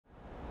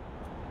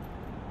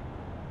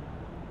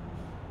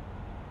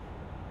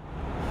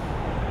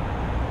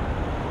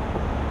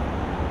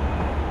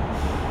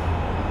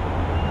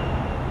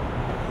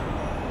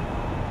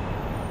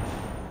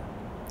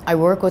I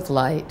work with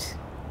light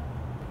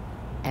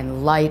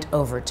and light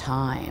over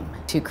time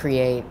to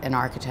create an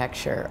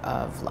architecture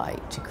of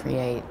light, to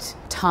create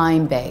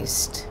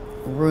time-based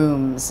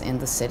rooms in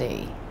the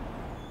city.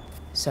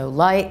 So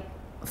light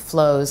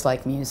flows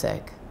like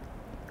music.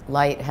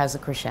 Light has a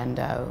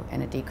crescendo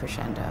and a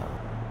decrescendo.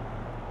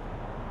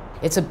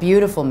 It's a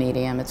beautiful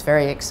medium. It's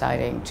very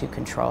exciting to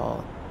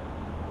control.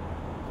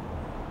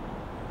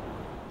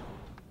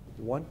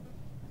 1,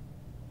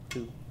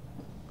 2,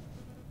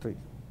 3.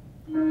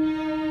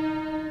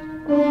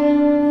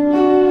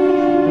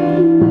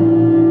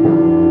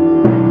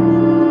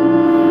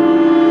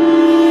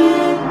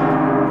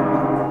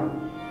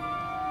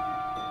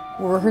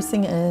 We're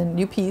rehearsing a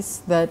new piece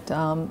that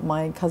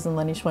my cousin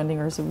Leni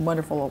Schwendinger is a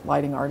wonderful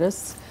lighting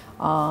artist,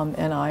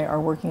 and I are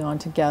working on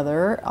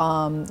together,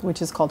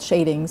 which is called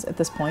Shadings at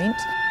this point.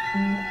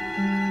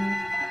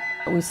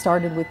 We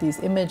started with these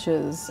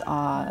images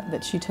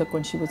that she took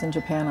when she was in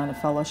Japan on a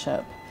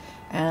fellowship.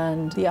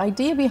 And the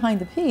idea behind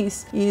the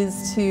piece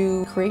is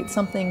to create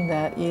something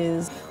that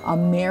is a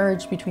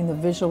marriage between the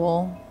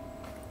visual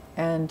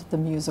and the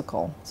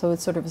musical. So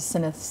it's sort of a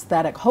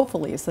synesthetic,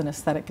 hopefully a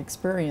synesthetic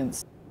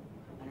experience.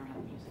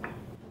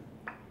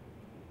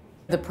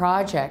 The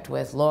project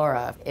with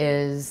Laura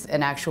is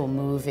an actual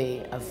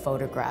movie of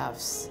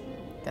photographs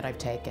that I've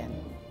taken.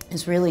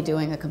 It's really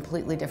doing a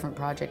completely different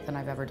project than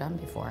I've ever done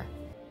before.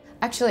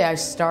 Actually, I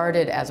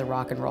started as a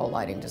rock and roll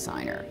lighting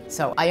designer,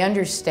 so I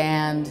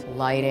understand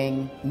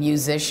lighting,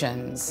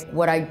 musicians.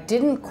 What I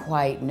didn't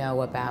quite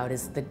know about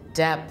is the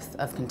depth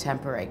of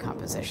contemporary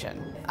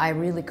composition. I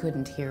really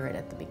couldn't hear it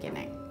at the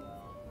beginning.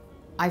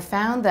 I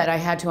found that I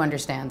had to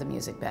understand the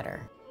music better.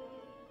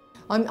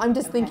 I'm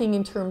just thinking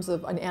in terms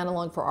of an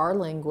analog for our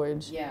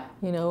language. Yeah.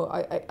 You know,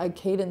 a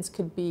cadence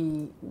could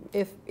be,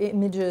 if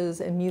images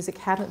and music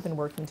haven't been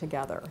working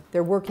together,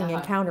 they're working in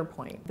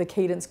counterpoint. The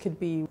cadence could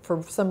be,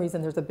 for some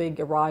reason there's a big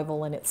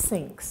arrival and it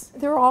syncs.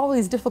 There are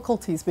always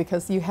difficulties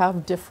because you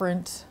have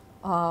different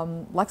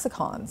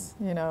lexicons,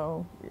 you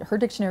know. Her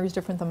dictionary is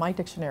different than my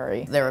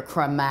dictionary. There are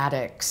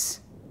chromatics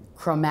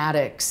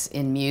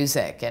in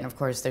music, and of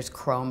course there's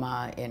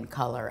chroma in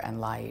color and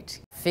light.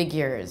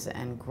 Figures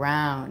and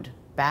ground,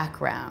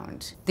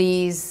 background.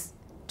 These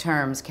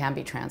terms can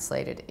be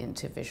translated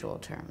into visual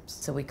terms.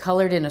 So we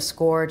colored in a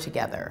score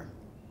together,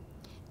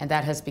 and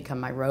that has become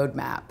my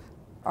roadmap.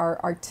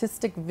 Our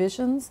artistic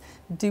visions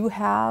do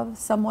have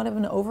somewhat of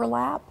an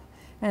overlap,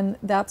 and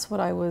that's what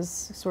I was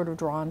sort of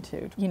drawn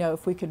to. You know,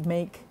 if we could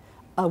make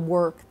a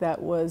work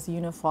that was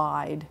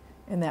unified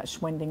in that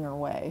Schwendinger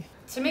way.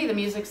 To me, the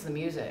music's the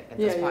music at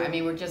this point. I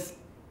mean, we're just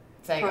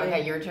saying,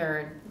 okay, your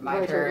turn,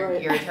 my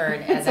turn, your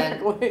turn, and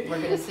then we're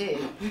going to see.